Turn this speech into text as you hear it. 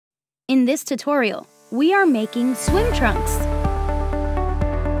In this tutorial, we are making swim trunks.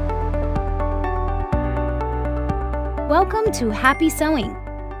 Welcome to Happy Sewing.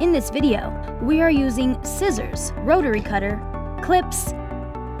 In this video, we are using scissors, rotary cutter, clips,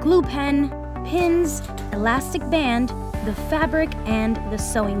 glue pen, pins, elastic band, the fabric, and the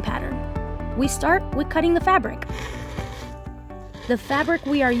sewing pattern. We start with cutting the fabric. The fabric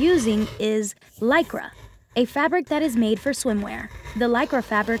we are using is Lycra, a fabric that is made for swimwear. The Lycra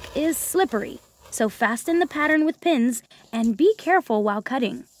fabric is slippery, so fasten the pattern with pins and be careful while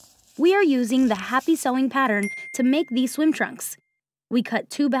cutting. We are using the Happy-Sewing pattern to make these swim trunks. We cut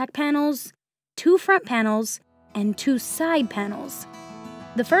 2 back panels, 2 front panels, and 2 side panels.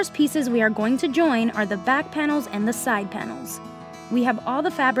 The first pieces we are going to join are the back panels and the side panels. We have all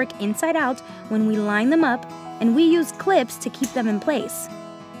the fabric inside out when we line them up, and we use clips to keep them in place.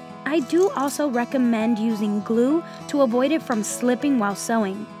 I do also recommend using glue to avoid it from slipping while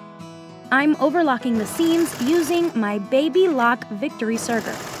sewing. I'm overlocking the seams using my Baby Lock Victory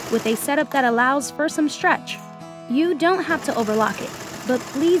Serger with a setup that allows for some stretch. You don't have to overlock it, but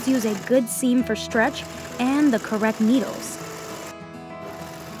please use a good seam for stretch and the correct needles.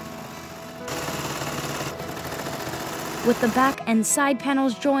 With the back and side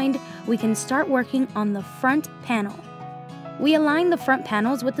panels joined, we can start working on the front panel. We align the front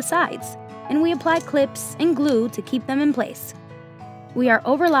panels with the sides, and we apply clips and glue to keep them in place. We are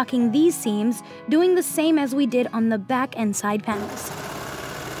overlocking these seams, doing the same as we did on the back and side panels.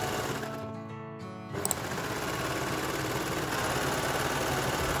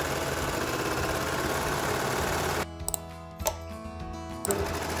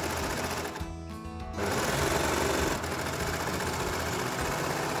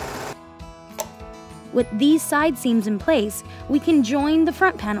 With these side seams in place, we can join the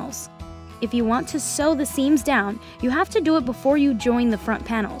front panels. If you want to sew the seams down, you have to do it before you join the front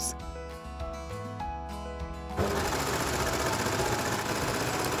panels.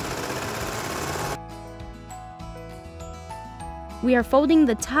 We are folding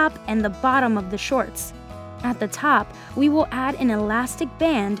the top and the bottom of the shorts. At the top, we will add an elastic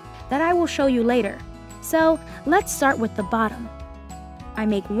band that I will show you later. So let's start with the bottom. I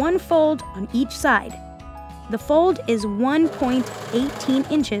make 1 fold on each side. The fold is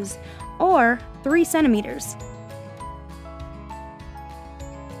 1.18 inches or 3 centimeters.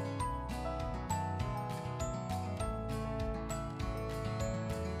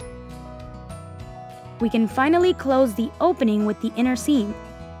 We can finally close the opening with the inner seam.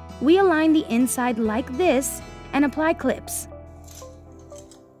 We align the inside like this and apply clips.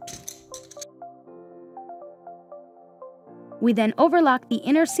 We then overlock the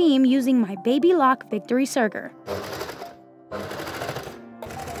inner seam using my Baby Lock Victory Serger.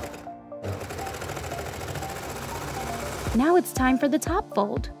 Now it's time for the top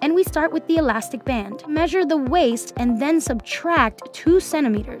fold, and we start with the elastic band. Measure the waist and then subtract 2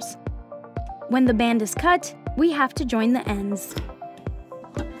 centimeters. When the band is cut, we have to join the ends.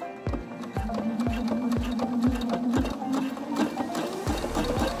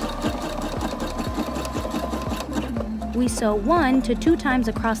 We sew 1 to 2 times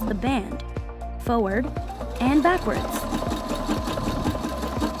across the band, forward and backwards.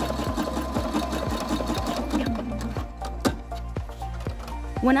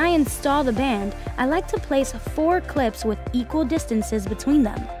 When I install the band, I like to place 4 clips with equal distances between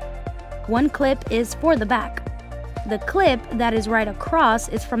them. 1 clip is for the back. The clip that is right across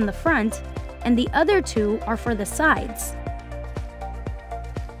is from the front, and the other 2 are for the sides.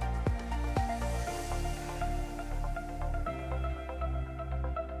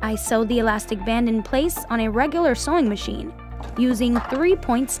 I sew the elastic band in place on a regular sewing machine using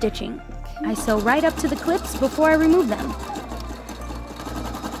 3-point stitching. I sew right up to the clips before I remove them.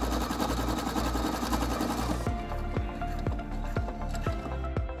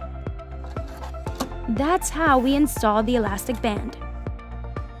 That's how we install the elastic band.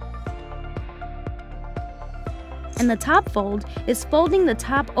 And the top fold is folding the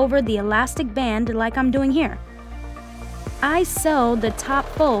top over the elastic band like I'm doing here. I sew the top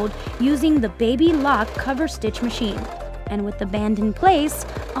fold using the Baby Lock cover stitch machine. And with the band in place,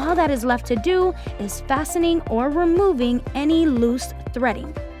 all that is left to do is fastening or removing any loose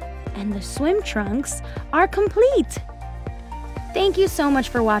threading. And the swim trunks are complete! Thank you so much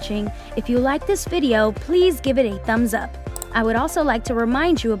for watching. If you like this video, please give it a thumbs up. I would also like to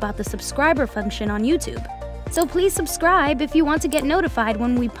remind you about the subscriber function on YouTube. So please subscribe if you want to get notified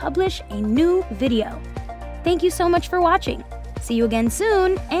when we publish a new video. Thank you so much for watching. See you again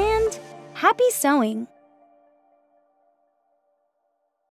soon, and happy sewing!